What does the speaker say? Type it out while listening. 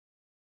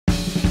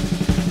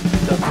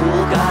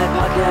Pool Guy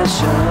Podcast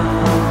Show.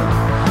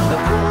 The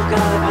Pool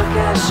Guy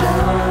Podcast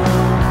Show.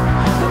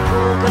 The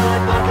Pool Guy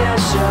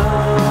Podcast Show.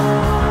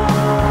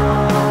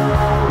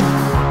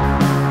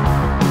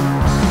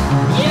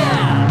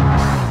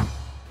 Yeah!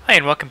 Hi,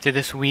 and welcome to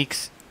this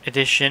week's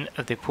edition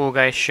of the Pool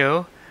Guy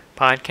Show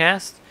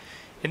podcast.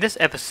 In this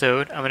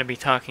episode, I'm going to be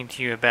talking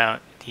to you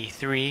about the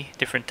 3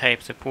 different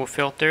types of pool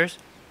filters.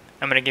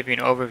 I'm going to give you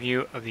an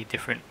overview of the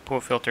different pool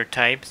filter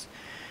types,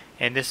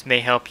 and this may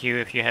help you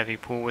if you have a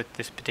pool with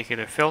this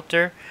particular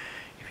filter,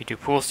 if you do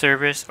pool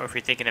service, or if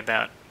you're thinking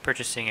about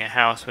purchasing a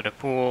house with a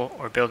pool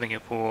or building a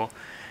pool.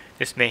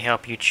 This may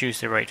help you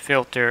choose the right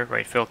filter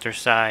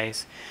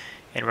size,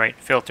 and right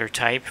filter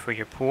type for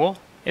your pool.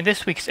 And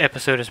this week's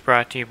episode is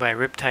brought to you by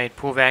Riptide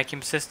Pool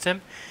Vacuum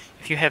System.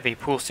 If you have a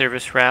pool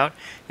service route,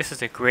 this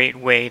is a great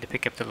way to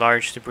pick up the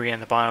large debris on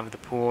the bottom of the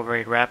pool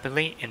very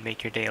rapidly and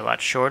make your day a lot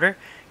shorter.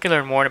 You can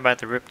learn more about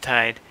the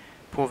Riptide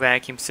Pool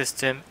Vacuum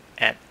System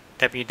at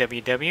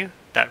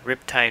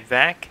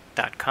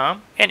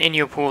www.riptidevac.com. And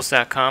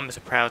InyoPools.com is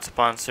a proud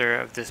sponsor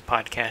of this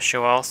podcast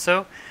show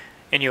also.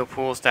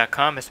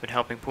 InyoPools.com has been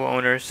helping pool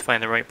owners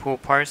find the right pool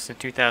parts since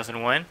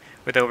 2001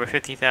 with over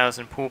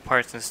 50,000 pool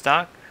parts in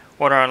stock.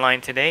 Order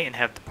online today and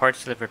have the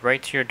parts delivered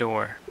right to your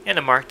door. And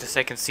to mark the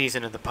second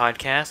season of the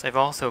podcast, I've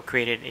also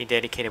created a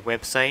dedicated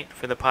website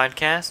for the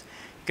podcast.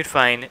 You can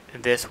find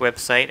this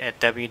website at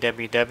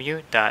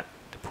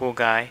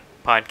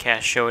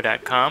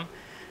www.thepoolguypodcastshow.com.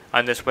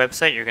 On this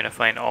website, you're going to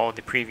find all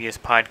the previous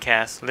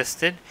podcasts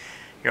listed.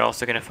 You're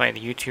also going to find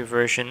the YouTube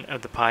version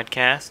of the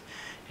podcast.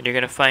 And you're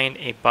going to find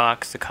a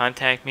box to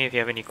contact me if you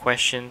have any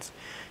questions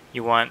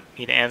you want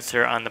me to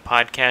answer on the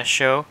podcast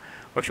show.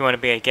 Or if you want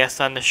to be a guest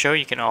on the show,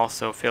 you can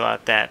also fill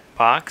out that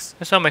box.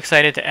 So I'm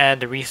excited to add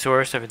the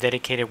resource of a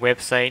dedicated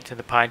website to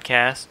the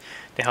podcast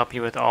to help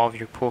you with all of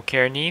your pool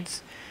care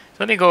needs. So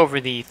let me go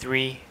over the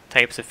 3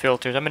 types of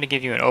filters. I'm going to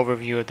give you an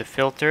overview of the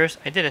filters.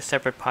 I did a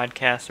separate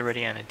podcast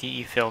already on a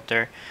DE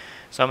filter,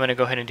 so I'm going to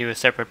go ahead and do a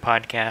separate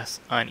podcast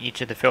on each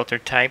of the filter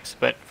types.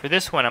 But for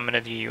this one, I'm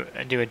going to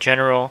do a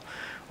general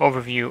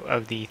overview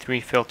of the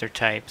 3 filter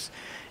types.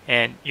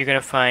 And you're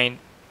going to find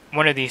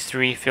one of these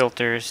 3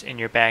 filters in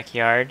your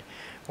backyard,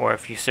 or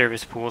if you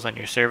service pools on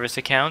your service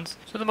accounts.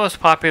 So the most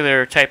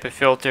popular type of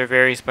filter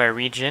varies by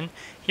region.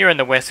 Here on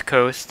the West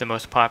Coast, the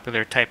most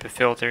popular type of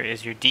filter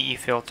is your DE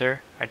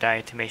filter, or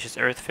Diatomaceous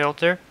Earth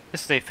Filter.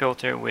 This is a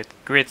filter with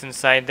grids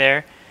inside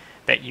there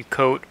that you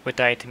coat with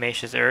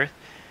diatomaceous earth.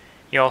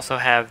 You also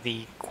have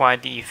the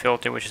Quad DE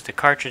filter, which is the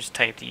cartridge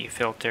type DE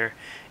filter.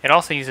 It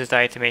also uses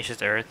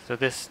diatomaceous earth, so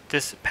this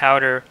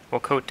powder will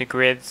coat the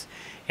grids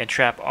and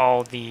trap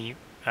all the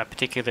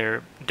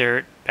particular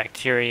dirt,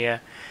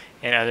 bacteria,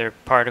 and other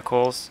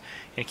particles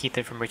and keep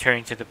them from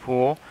returning to the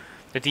pool.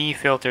 The DE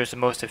filter is the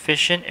most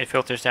efficient. It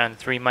filters down to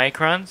 3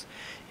 microns.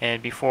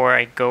 And before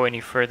I go any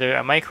further,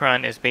 a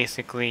micron is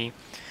basically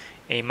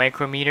a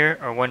micrometer,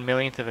 or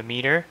 1/millionth of a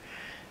meter.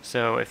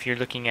 So if you're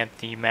looking at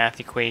the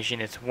math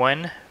equation, it's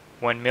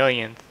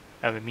 1/1,000,000th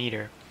of a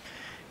meter,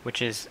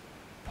 which is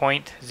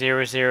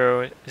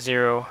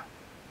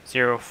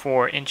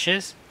 0.00004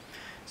 inches.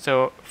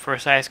 So for a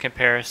size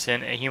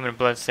comparison, a human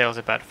blood cell is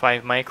about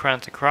 5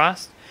 microns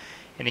across,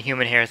 and the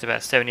human hair is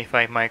about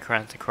 75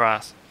 microns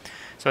across.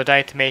 So a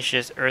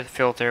diatomaceous earth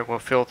filter will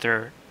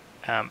filter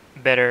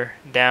better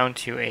down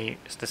to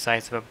the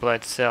size of a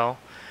blood cell.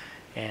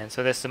 And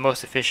so that's the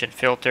most efficient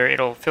filter.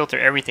 It'll filter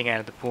everything out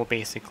of the pool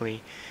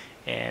basically.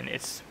 And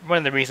it's one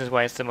of the reasons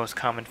why it's the most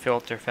common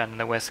filter found on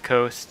the West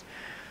Coast.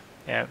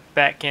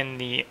 Back in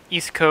the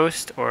East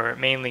Coast, or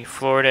mainly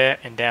Florida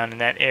and down in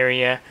that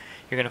area,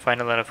 you're going to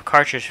find a lot of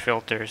cartridge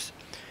filters.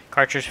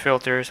 Cartridge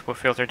filters will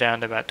filter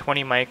down to about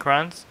 20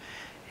 microns.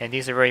 And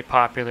these are very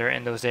popular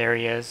in those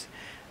areas,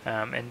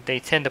 and they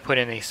tend to put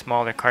in a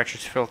smaller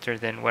cartridge filter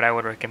than what I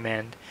would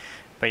recommend.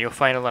 But you'll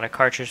find a lot of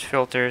cartridge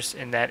filters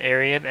in that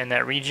area and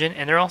that region,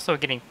 and they're also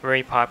getting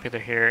very popular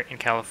here in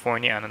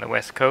California and on the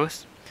West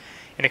Coast.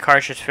 And a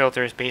cartridge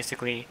filter is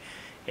basically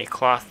a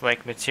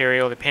cloth-like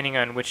material, depending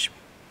on which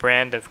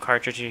brand of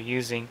cartridge you're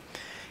using,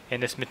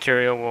 and this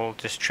material will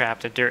just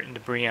trap the dirt and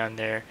debris on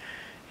there.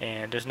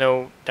 And there's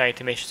no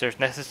diatomaceous earth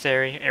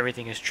necessary.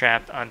 Everything is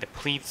trapped on the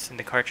pleats and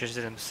the cartridges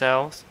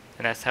themselves,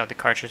 and that's how the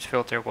cartridge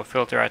filter will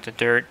filter out the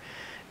dirt,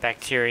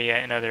 bacteria,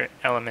 and other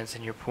elements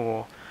in your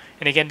pool.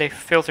 And again, they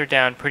filter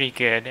down pretty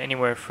good,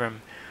 anywhere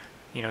from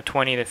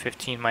 20 to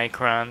 15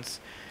 microns.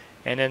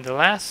 And then the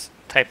last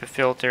type of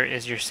filter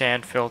is your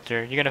sand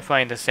filter. You're going to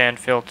find the sand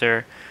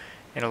filter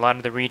in a lot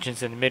of the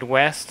regions in the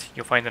Midwest.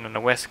 You'll find it on the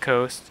West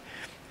Coast,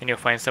 and you'll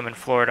find some in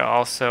Florida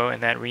also in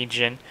that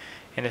region.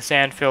 And the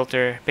sand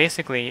filter,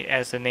 basically,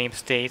 as the name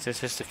states, is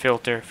just a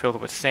filter filled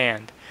with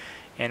sand.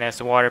 And as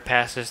the water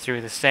passes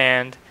through the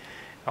sand,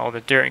 all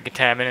the dirt and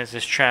contaminants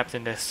is trapped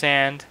in the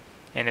sand,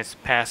 and it's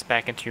passed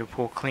back into your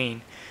pool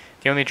clean.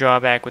 The only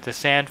drawback with the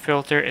sand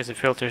filter is it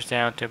filters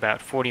down to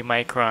about 40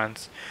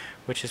 microns,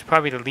 which is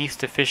probably the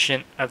least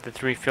efficient of the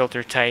 3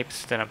 filter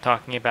types that I'm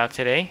talking about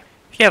today.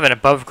 If you have an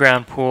above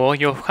ground pool,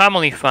 you'll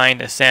commonly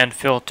find a sand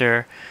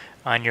filter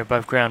on your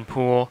above ground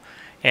pool.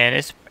 and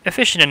it's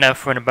efficient enough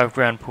for an above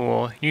ground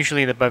pool.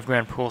 Usually the above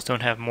ground pools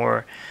don't have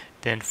more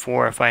than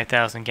 4,000 or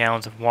 5,000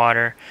 gallons of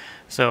water,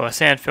 so a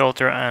sand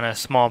filter on a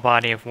small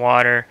body of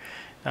water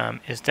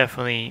is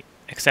definitely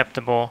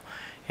acceptable.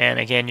 And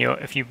again,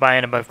 if you buy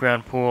an above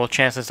ground pool,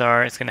 chances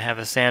are it's going to have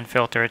a sand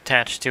filter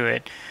attached to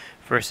it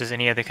versus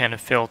any other kind of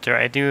filter.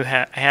 I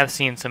have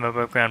seen some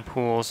above ground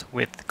pools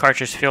with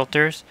cartridge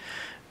filters,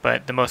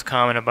 but the most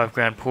common above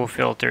ground pool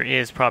filter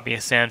is probably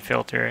a sand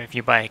filter if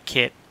you buy a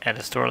kit at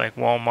a store like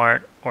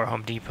Walmart or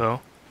Home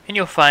Depot. And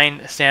you'll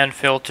find sand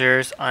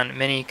filters on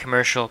many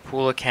commercial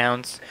pool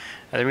accounts.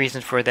 The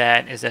reason for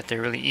that is that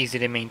they're really easy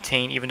to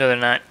maintain, even though they're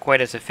not quite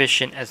as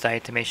efficient as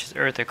diatomaceous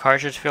earth or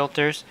cartridge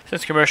filters.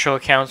 Since commercial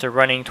accounts are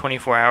running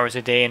 24 hours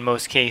a day in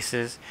most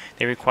cases,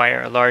 they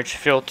require a large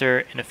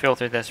filter and a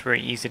filter that's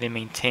very easy to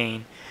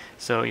maintain.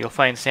 So you'll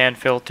find sand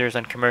filters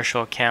on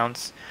commercial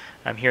accounts.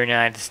 Here in the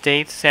United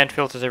States, sand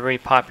filters are very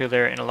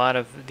popular in a lot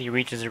of the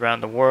regions around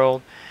the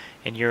world.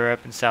 In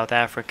Europe and South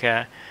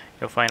Africa,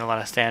 you'll find a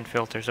lot of sand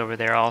filters over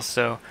there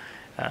also.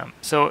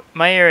 So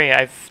my area,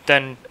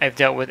 I've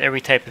dealt with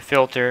every type of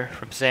filter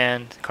from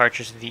sand,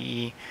 cartridge to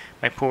DE.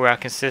 My pool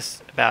route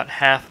consists about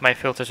half my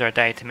filters are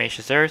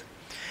diatomaceous earth,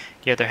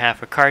 the other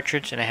half are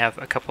cartridge, and I have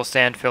a couple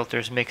sand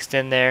filters mixed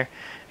in there.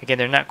 Again,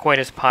 they're not quite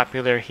as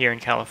popular here in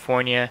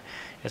California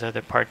as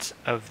other parts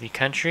of the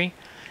country.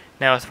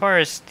 Now, as far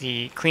as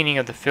the cleaning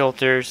of the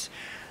filters,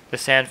 the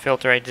sand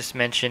filter I just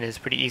mentioned is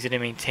pretty easy to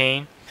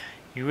maintain.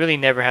 You really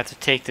never have to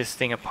take this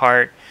thing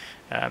apart.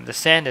 The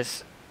sand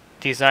is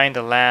designed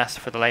to last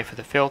for the life of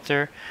the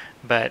filter,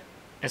 but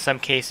in some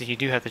cases you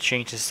do have to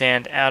change the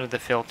sand out of the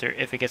filter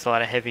if it gets a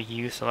lot of heavy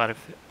use, a lot of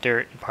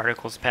dirt and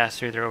particles pass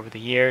through there over the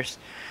years.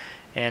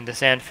 And the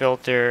sand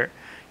filter,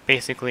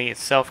 basically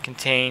it's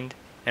self-contained,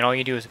 and all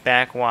you do is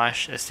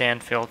backwash a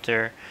sand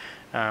filter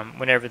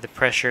whenever the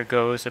pressure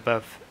goes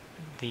above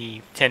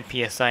the 10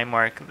 psi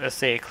mark. Let's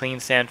say a clean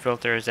sand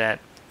filter is at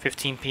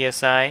 15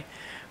 psi.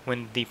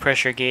 When the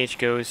pressure gauge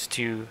goes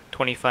to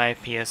 25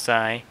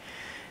 psi,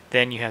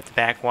 then you have to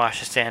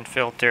backwash a sand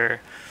filter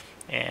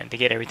and to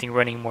get everything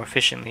running more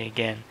efficiently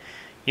again.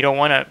 You don't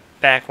want to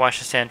backwash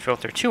a sand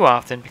filter too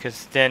often,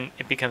 because then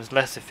it becomes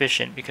less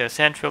efficient, because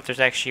sand filters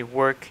actually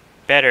work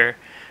better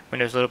when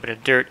there's a little bit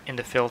of dirt in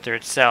the filter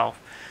itself.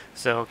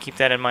 So keep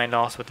that in mind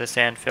also with the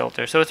sand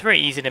filter. So it's very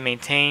easy to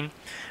maintain.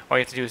 All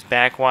you have to do is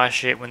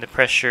backwash it when the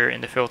pressure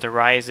in the filter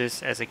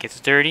rises as it gets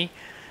dirty.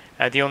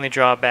 The only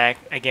drawback,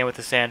 again, with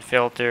the sand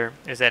filter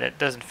is that it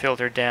doesn't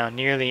filter down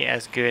nearly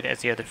as good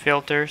as the other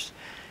filters,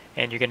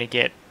 and you're going to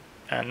get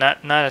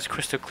not as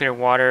crystal clear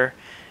water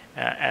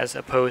as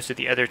opposed to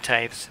the other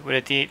types. With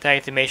a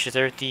diatomaceous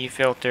earth DE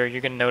filter,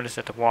 you're going to notice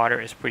that the water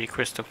is pretty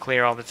crystal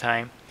clear all the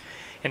time.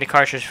 And the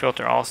cartridge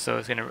filter also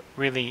is going to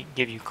really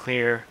give you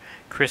clear,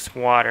 crisp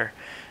water.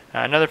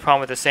 Another problem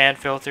with the sand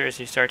filter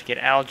is you start to get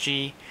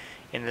algae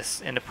in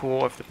the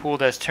pool. If the pool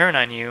does turn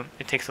on you,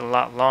 it takes a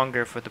lot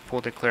longer for the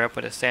pool to clear up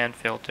with a sand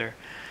filter.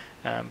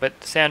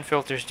 But sand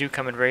filters do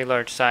come in very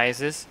large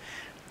sizes,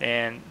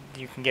 and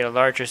you can get a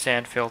larger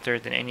sand filter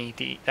than any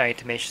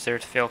diatomaceous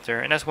earth filter,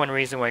 and that's one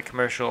reason why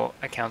commercial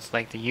accounts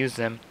like to use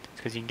them,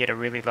 because you can get a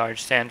really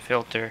large sand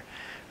filter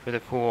for the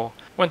pool.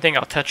 One thing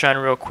I'll touch on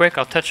real quick,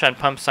 I'll touch on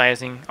pump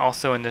sizing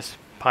also in this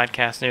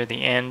podcast near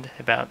the end,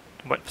 about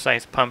what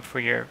size pump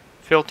for your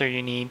filter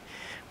you need.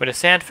 With a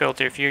sand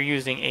filter, if you're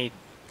using a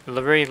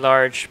very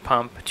large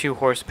pump, 2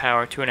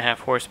 horsepower, 2.5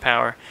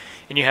 horsepower,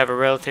 and you have a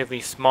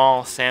relatively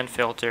small sand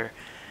filter,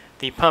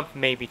 the pump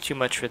may be too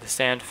much for the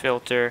sand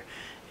filter,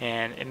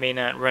 and it may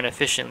not run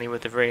efficiently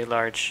with a very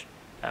large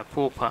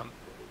pool pump.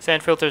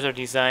 Sand filters are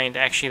designed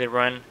actually to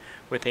run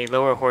with a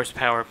lower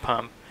horsepower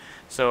pump.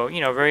 So,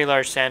 a very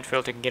large sand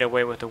filter can get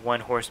away with a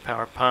 1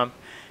 horsepower pump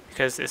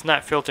because it's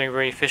not filtering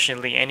very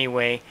efficiently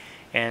anyway,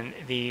 and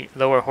the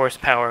lower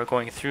horsepower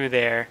going through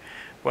there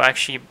will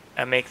actually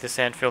make the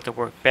sand filter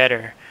work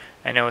better.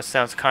 I know it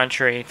sounds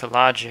contrary to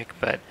logic,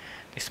 but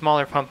the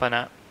smaller pump on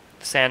a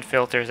sand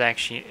filter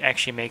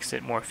actually makes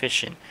it more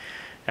efficient.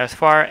 Now, as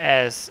far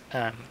as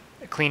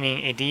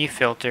cleaning a DE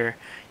filter,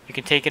 you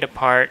can take it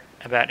apart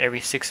about every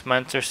 6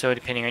 months or so,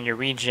 depending on your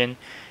region,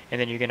 and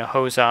then you're going to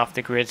hose off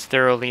the grids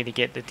thoroughly to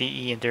get the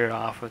DE and dirt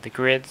off of the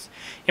grids.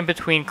 In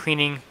between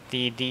cleaning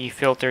the DE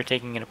filter,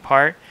 taking it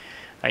apart,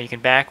 you can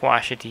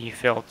backwash a DE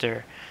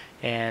filter,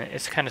 and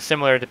it's kind of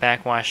similar to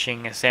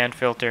backwashing a sand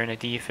filter and a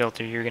DE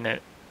filter. You're going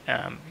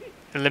to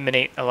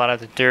eliminate a lot of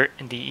the dirt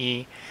and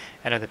DE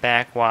out of the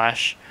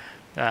backwash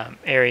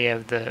area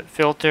of the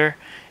filter,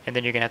 and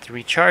then you're going to have to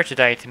recharge the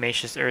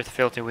diatomaceous earth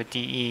filter with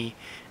DE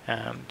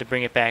to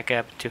bring it back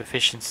up to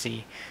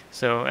efficiency.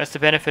 So that's the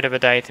benefit of a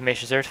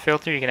diatomaceous earth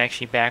filter. You can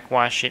actually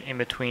backwash it in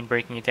between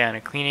breaking it down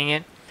and cleaning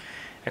it.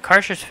 A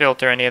cartridge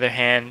filter, on the other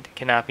hand,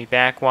 cannot be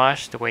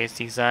backwashed the way it's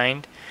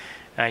designed.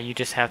 You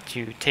just have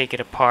to take it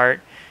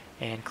apart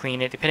and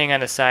clean it, depending on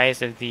the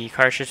size of the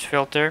cartridge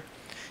filter.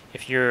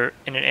 If you're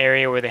in an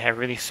area where they have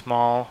really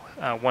small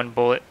 1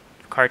 bullet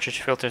cartridge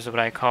filters, is what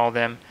I call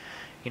them,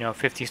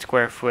 50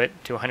 square foot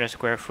to 100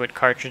 square foot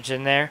cartridge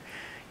in there,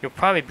 you'll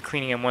probably be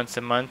cleaning them once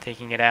a month,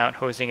 taking it out,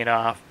 hosing it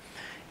off,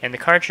 And the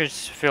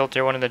cartridge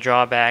filter, one of the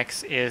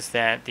drawbacks is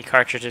that the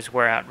cartridges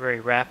wear out very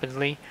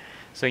rapidly.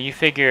 So you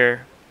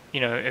figure,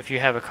 if you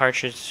have a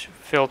cartridge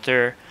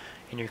filter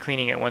and you're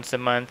cleaning it once a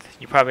month,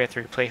 you probably have to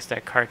replace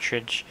that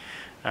cartridge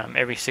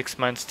every 6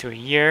 months to a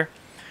year.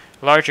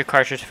 Larger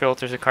cartridge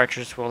filters, the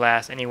cartridges will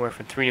last anywhere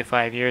from 3 to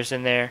 5 years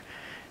in there.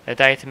 The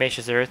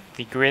Diatomaceous Earth,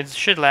 the grids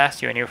should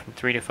last you anywhere from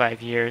 3 to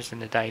 5 years in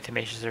the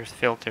Diatomaceous Earth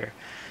filter.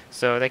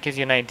 So that gives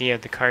you an idea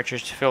of the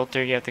cartridge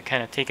filter. You have to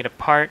kind of take it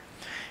apart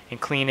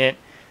and clean it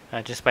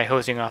just by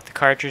hosing off the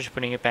cartridge,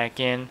 putting it back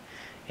in.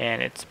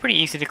 And it's pretty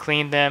easy to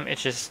clean them.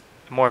 It's just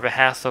more of a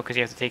hassle because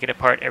you have to take it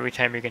apart every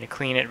time you're going to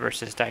clean it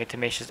versus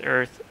Diatomaceous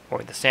Earth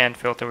or the sand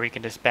filter where you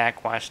can just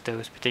backwash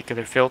those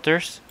particular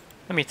filters.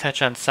 Let me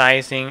touch on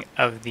sizing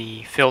of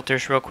the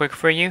filters real quick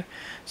for you.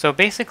 So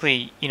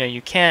basically,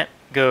 you can't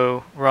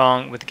go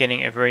wrong with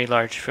getting a very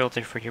large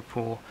filter for your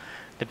pool.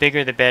 The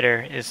bigger the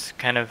better is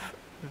kind of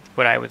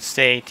what I would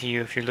say to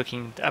you if you're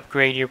looking to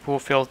upgrade your pool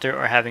filter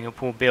or having a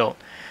pool built.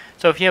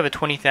 So if you have a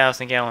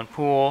 20,000 gallon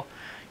pool,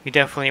 you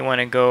definitely want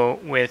to go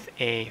with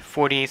a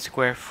 48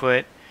 square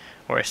foot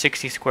or a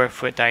 60 square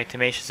foot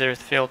Diatomaceous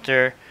Earth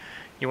filter.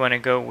 You want to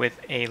go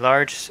with a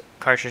large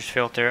cartridge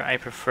filter. I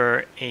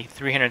prefer a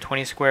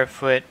 320 square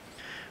foot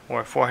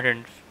or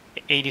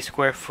 480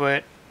 square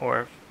foot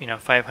or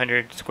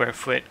 500 square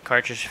foot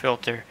cartridge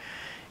filter,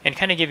 and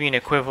kind of give you an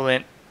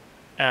equivalent.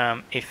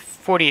 A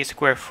 48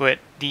 square foot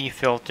DE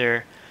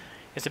filter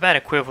is about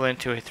equivalent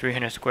to a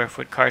 300 square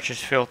foot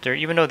cartridge filter.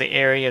 Even though the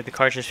area of the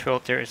cartridge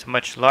filter is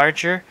much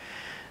larger,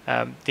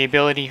 the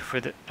ability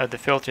of the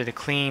filter to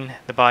clean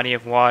the body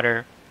of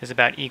water is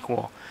about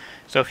equal.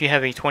 So if you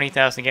have a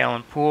 20,000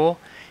 gallon pool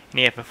and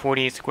you have a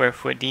 48 square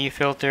foot DE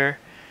filter,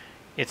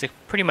 it's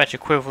pretty much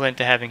equivalent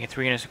to having a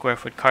 300 square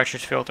foot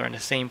cartridge filter in the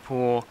same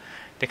pool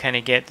to kind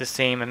of get the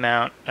same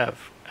amount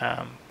of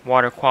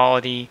water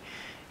quality.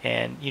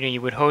 And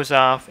you would hose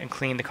off and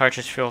clean the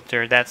cartridge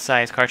filter, that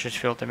size cartridge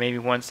filter, maybe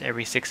once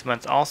every 6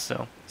 months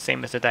also,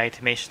 same as the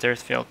Diatomaceous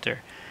Earth filter.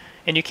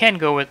 And you can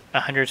go with a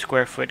 100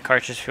 square foot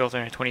cartridge filter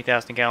in a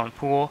 20,000 gallon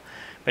pool,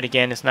 but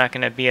again, it's not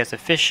going to be as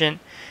efficient.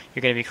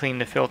 You're going to be cleaning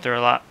the filter a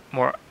lot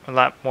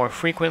more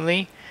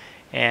frequently,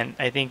 and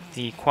I think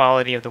the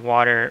quality of the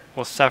water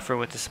will suffer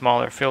with the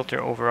smaller filter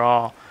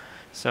overall.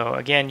 So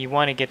again, you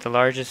want to get the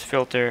largest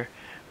filter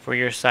for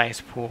your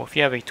size pool. If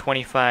you have a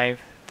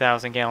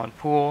 25,000 gallon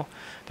pool,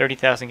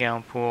 30,000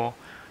 gallon pool,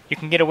 you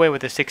can get away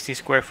with a 60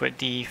 square foot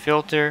DE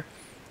filter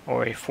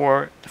or a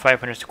 400 to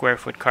 500 square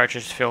foot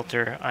cartridge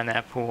filter on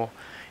that pool.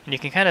 And you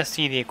can kind of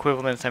see the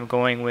equivalence I'm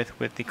going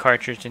with the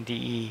cartridge and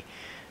DE.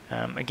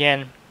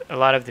 Again, a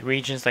lot of the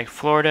regions like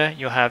Florida,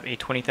 you'll have a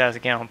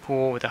 20,000 gallon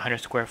pool with a 100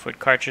 square foot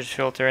cartridge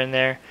filter in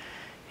there.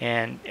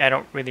 And I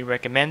don't really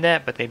recommend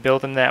that, but they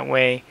build them that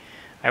way.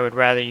 I would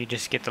rather you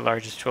just get the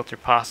largest filter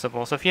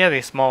possible. So if you have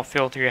a small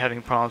filter, you're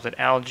having problems with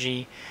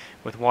algae,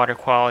 with water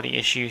quality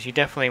issues, you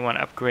definitely want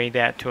to upgrade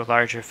that to a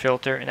larger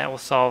filter, and that will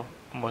solve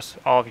almost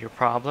all of your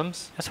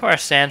problems. As far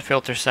as sand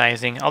filter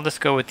sizing, I'll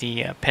just go with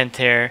the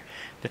Pentair,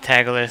 the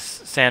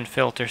tagless sand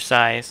filter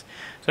size.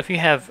 So if you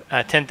have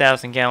a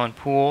 10,000 gallon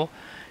pool,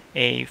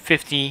 a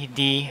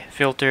 50D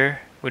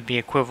filter would be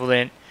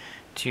equivalent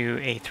to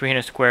a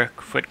 300 square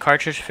foot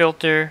cartridge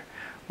filter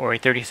or a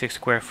 36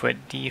 square foot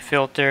D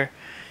filter.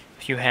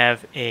 If you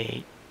have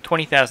a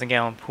 20,000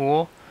 gallon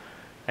pool,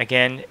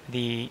 again,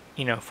 the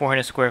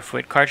 400 square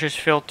foot cartridge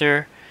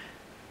filter,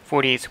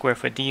 48 square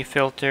foot D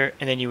filter,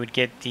 and then you would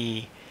get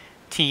the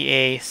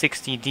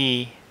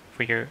TA60D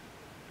for your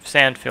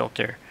sand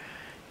filter.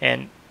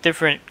 And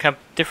different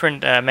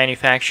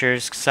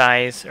manufacturers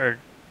size or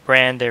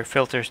brand their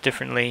filters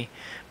differently,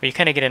 but you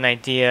kind of get an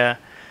idea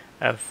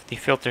of the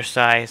filter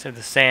size of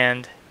the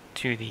sand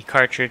to the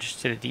cartridge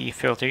to the DE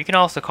filter. You can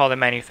also call the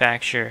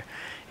manufacturer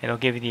and it'll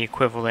give you the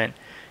equivalent.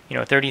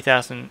 A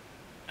 30,000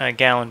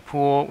 gallon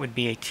pool would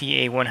be a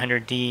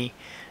TA100D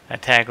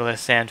tagless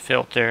sand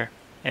filter,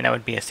 and that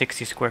would be a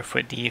 60 square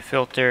foot DE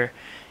filter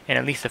and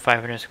at least a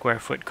 500 square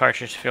foot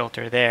cartridge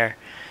filter there.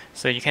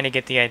 So you kind of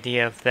get the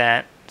idea of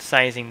that,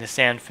 sizing the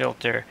sand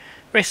filter,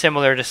 very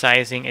similar to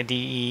sizing a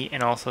DE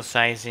and also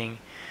sizing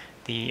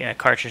the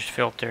cartridge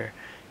filter.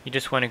 You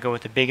just want to go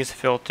with the biggest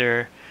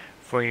filter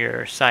for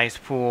your size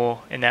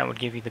pool, and that would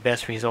give you the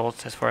best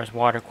results as far as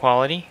water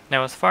quality.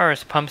 Now as far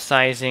as pump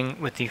sizing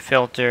with the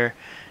filter,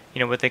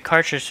 with the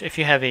cartridge, if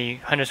you have a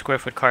 100 square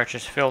foot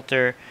cartridge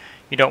filter,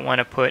 you don't want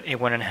to put a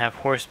 1.5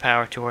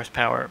 horsepower, 2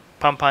 horsepower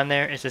pump on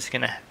there. It's just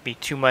going to be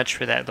too much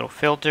for that little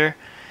filter.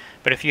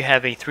 But if you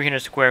have a 300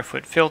 square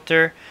foot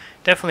filter,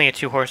 definitely a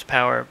 2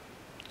 horsepower,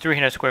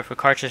 300 square foot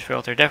cartridge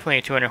filter, definitely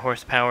a 200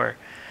 horsepower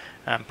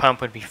pump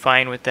would be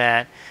fine with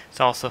that.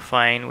 It's also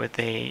fine with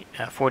a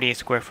 48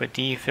 square foot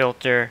DE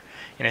filter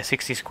and a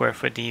 60 square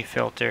foot DE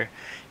filter.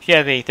 If you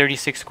have a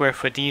 36 square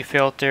foot DE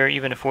filter,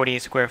 even a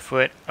 48 square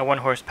foot, a 1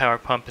 horsepower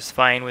pump is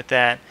fine with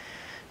that.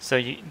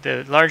 So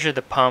the larger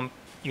the pump,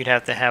 you'd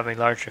have to have a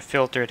larger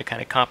filter to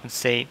kind of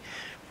compensate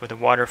for the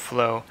water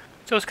flow.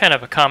 So it's kind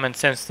of a common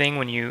sense thing.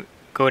 When you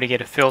go to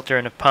get a filter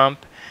and a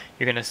pump,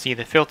 you're going to see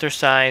the filter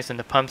size and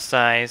the pump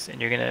size, and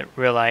you're going to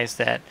realize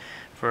that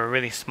For a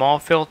really small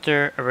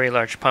filter, a very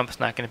large pump is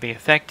not going to be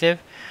effective.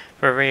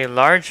 For a very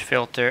large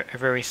filter, a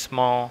very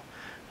small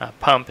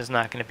pump is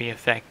not going to be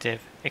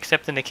effective,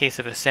 except in the case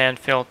of a sand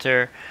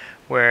filter,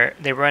 where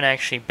they run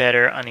actually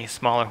better on a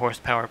smaller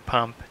horsepower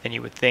pump than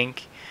you would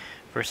think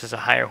versus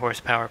a higher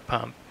horsepower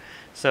pump.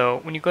 So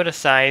when you go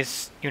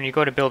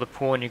to build a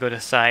pool and you go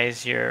to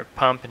size your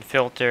pump and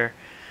filter,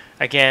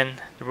 again,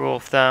 the rule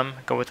of thumb,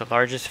 go with the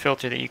largest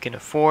filter that you can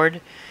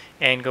afford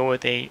and go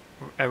with a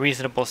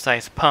reasonable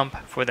size pump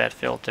for that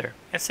filter.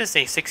 This is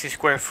a 60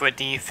 square foot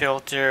DE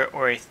filter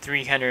or a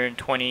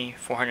 320,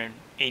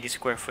 480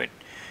 square foot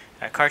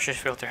cartridge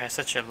filter has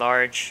such a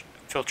large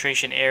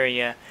filtration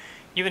area.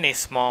 Even a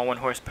small 1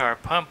 horsepower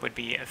pump would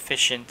be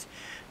efficient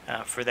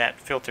for that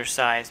filter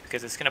size,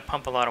 because it's going to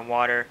pump a lot of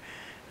water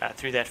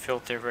through that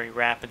filter very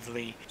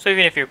rapidly. So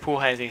even if your pool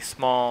has a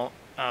small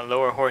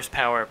lower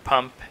horsepower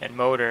pump and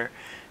motor,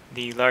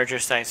 the larger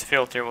size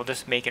filter will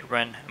just make it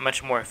run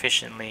much more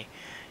efficiently.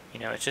 You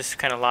know, it's just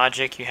kind of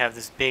logic. You have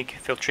this big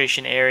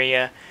filtration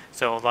area,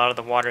 so a lot of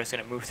the water is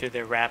going to move through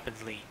there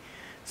rapidly.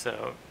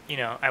 So, you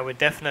know, I would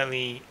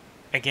definitely,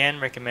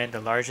 again, recommend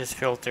the largest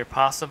filter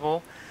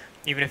possible,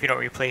 even if you don't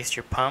replace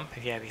your pump,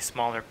 if you have a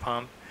smaller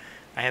pump.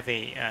 I have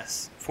a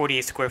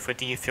 48 square foot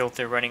DE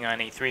filter running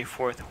on a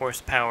 3/4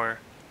 horsepower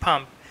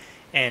pump,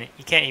 and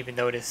you can't even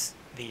notice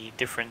the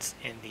difference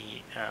in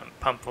the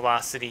pump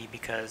velocity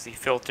because the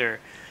filter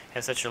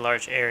has such a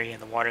large area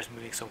and the water is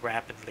moving so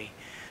rapidly.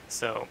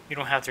 So you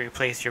don't have to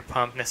replace your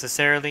pump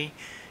necessarily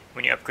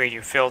when you upgrade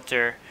your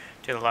filter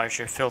to the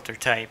larger filter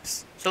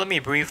types. So let me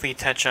briefly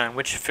touch on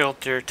which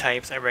filter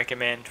types I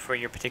recommend for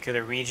your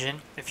particular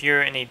region. If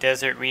you're in a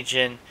desert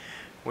region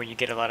where you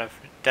get a lot of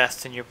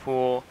dust in your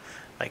pool,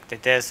 like the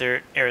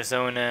desert,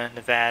 Arizona,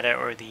 Nevada,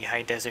 or the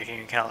high desert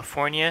here in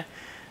California,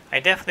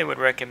 I definitely would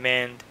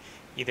recommend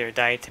either a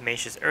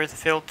Diatomaceous Earth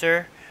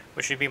Filter,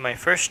 which would be my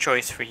first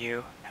choice for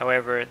you.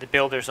 However, the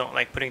builders don't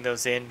like putting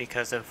those in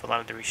because of a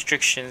lot of the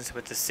restrictions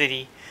with the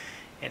city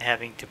and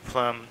having to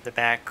plumb the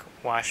back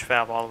wash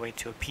valve all the way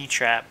to a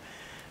P-trap.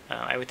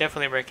 I would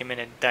definitely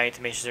recommend a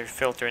Diatomaceous Earth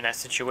Filter in that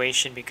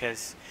situation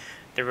because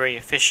they're very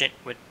efficient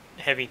with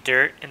heavy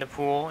dirt in the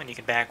pool and you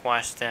can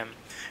backwash them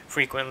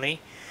frequently.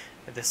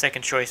 The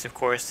second choice, of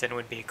course, then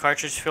would be a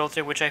cartridge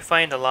filter, which I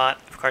find a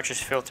lot of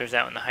cartridge filters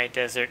out in the high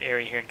desert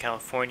area here in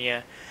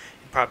California.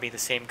 And probably the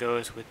same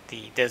goes with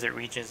the desert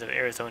regions of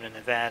Arizona and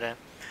Nevada.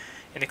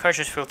 And the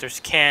cartridge filters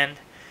can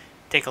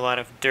take a lot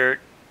of dirt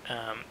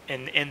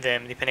in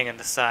them, depending on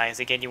the size.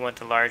 Again, you want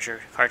the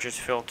larger cartridge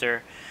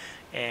filter.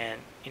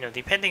 And, you know,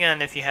 depending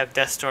on if you have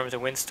dust storms or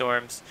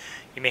windstorms,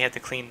 you may have to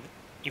clean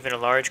even a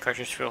large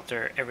cartridge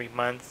filter every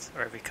month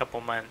or every couple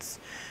months.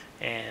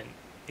 And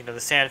you know, the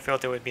sand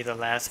filter would be the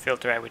last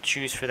filter I would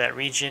choose for that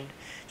region,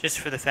 just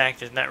for the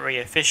fact it's not very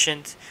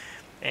efficient,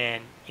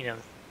 and you know,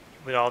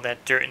 with all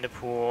that dirt in the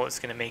pool, it's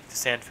going to make the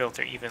sand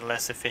filter even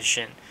less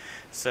efficient.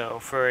 So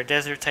for a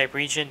desert type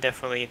region,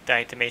 definitely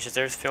Diatomaceous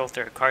Earth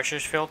Filter or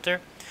cartridge filter.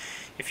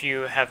 If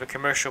you have a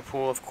commercial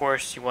pool, of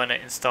course, you want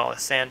to install a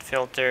sand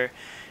filter.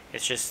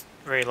 It's just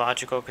very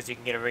logical because you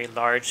can get a very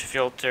large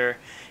filter,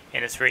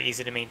 and it's very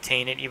easy to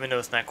maintain it, even though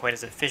it's not quite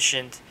as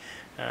efficient.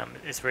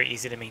 It's very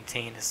easy to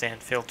maintain a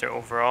sand filter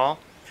overall.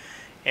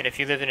 And if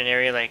you live in an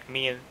area like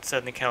me in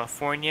Southern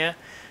California,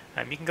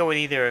 you can go with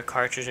either a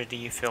cartridge or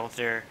DE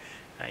filter.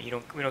 We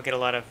don't get a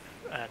lot of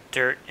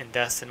dirt and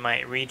dust in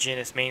my region.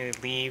 It's mainly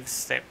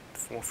leaves that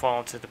will fall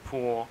into the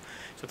pool.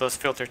 So those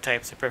filter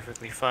types are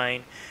perfectly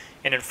fine.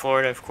 And in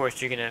Florida, of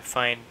course, you're going to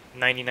find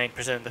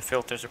 99% of the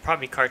filters are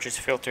probably cartridge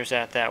filters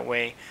out that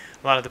way.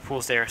 A lot of the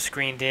pools there are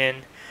screened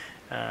in,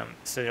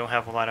 so they don't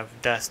have a lot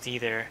of dust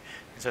either.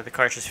 So the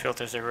cartridge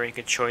filters are a very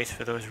good choice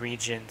for those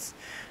regions.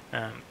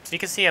 So you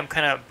can see I'm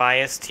kind of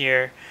biased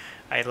here.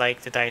 I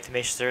like the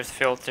Diatomaceous Earth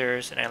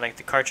filters, and I like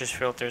the cartridge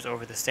filters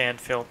over the sand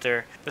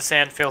filter. The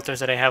sand filters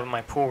that I have on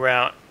my pool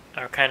route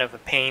are kind of a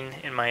pain,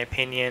 in my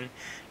opinion.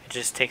 It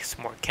just takes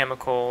more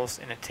chemicals,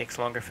 and it takes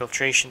longer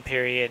filtration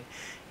period.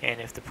 And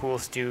if the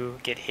pools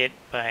do get hit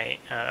by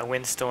a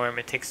windstorm,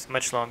 it takes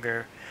much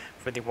longer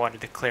for the water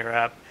to clear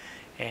up.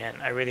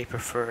 And I really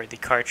prefer the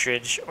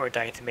cartridge or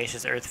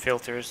Diatomaceous Earth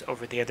filters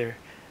over the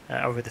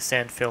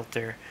sand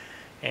filter.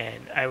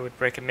 And I would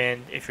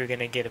recommend, if you're going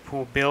to get a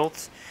pool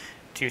built,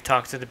 to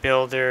talk to the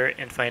builder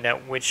and find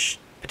out which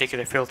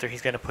particular filter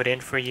he's going to put in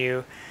for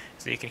you,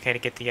 so you can kind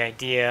of get the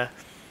idea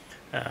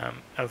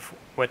of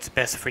what's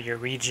best for your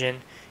region.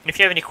 And if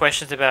you have any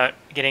questions about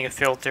getting a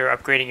filter,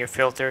 upgrading your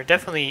filter,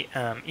 definitely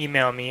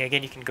email me.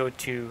 Again, you can go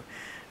to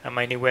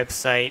my new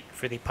website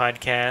for the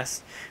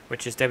podcast,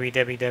 which is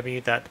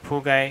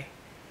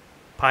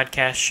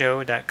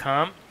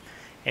www.thepoolguypodcastshow.com,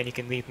 and you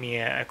can leave me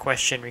a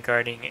question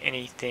regarding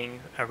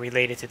anything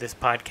related to this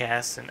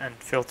podcast and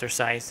filter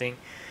sizing.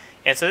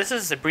 And so this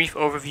is a brief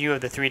overview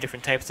of the 3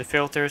 different types of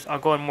filters. I'll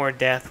go in more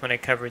depth when I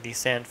cover the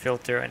sand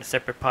filter in a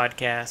separate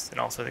podcast, and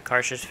also the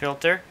cartridge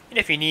filter. And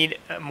if you need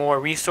more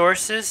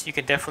resources, you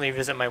can definitely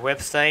visit my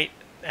website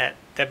at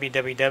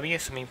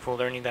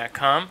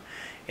www.swimmingpoollearning.com.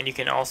 And you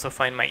can also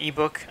find my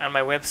ebook on my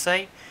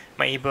website.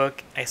 My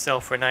ebook I sell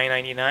for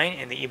 $9.99,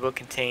 and the ebook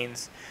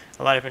contains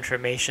a lot of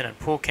information on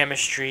pool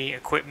chemistry,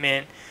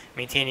 equipment,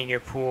 maintaining your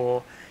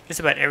pool. Just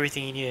about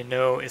everything you need to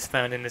know is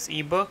found in this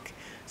ebook.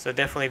 So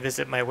definitely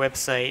visit my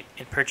website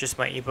and purchase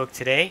my ebook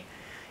today.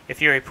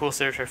 If you're a pool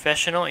service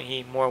professional and you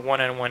need more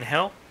one-on-one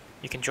help,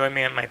 you can join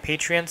me on my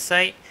Patreon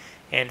site.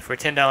 And for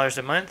 $10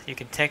 a month, you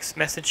can text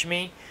message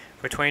me.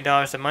 For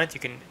 $20 a month, you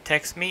can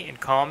text me and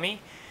call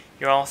me.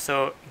 You'll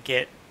also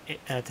get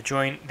to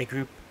join the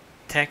group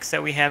text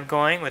that we have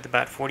going with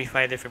about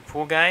 45 different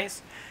pool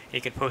guys.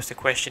 You can post a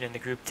question in the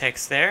group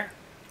text there.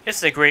 This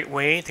is a great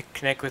way to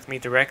connect with me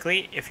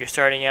directly if you're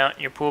starting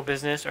out your pool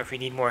business or if you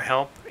need more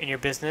help in your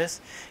business.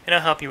 And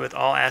I'll help you with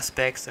all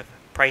aspects of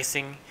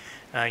pricing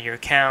your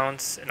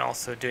accounts, and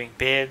also doing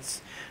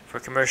bids for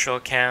commercial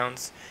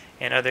accounts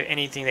and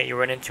anything that you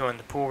run into on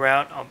the pool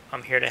route.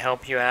 I'm here to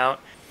help you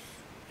out.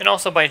 And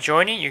also by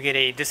joining, you get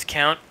a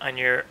discount on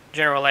your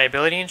general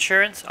liability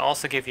insurance. I'll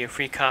also give you a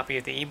free copy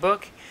of the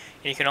ebook.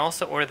 And you can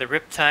also order the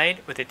Riptide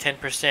with a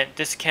 10%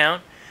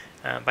 discount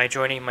by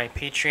joining my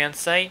Patreon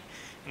site.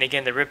 And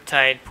again, the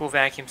Riptide pool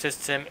vacuum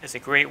system is a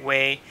great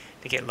way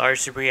to get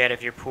large debris out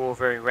of your pool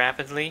very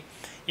rapidly.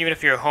 Even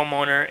if you're a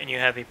homeowner and you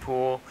have a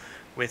pool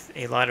with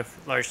a lot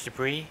of large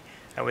debris,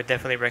 I would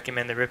definitely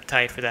recommend the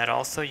Riptide for that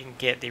also. You can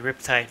get the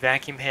Riptide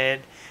vacuum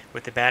head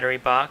with the battery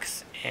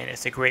box, and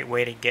it's a great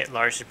way to get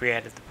large debris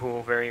out of the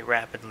pool very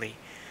rapidly.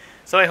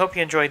 So I hope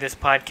you enjoyed this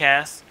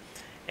podcast,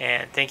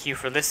 and thank you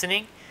for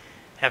listening.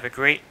 Have a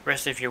great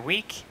rest of your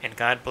week, and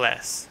God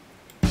bless.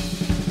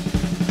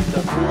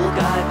 The Pool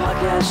Guy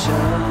Podcast Show.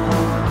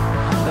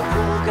 The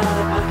Pool Guy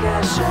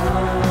Podcast Show.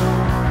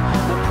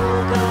 The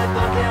Pool Guy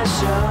Podcast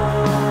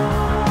Show.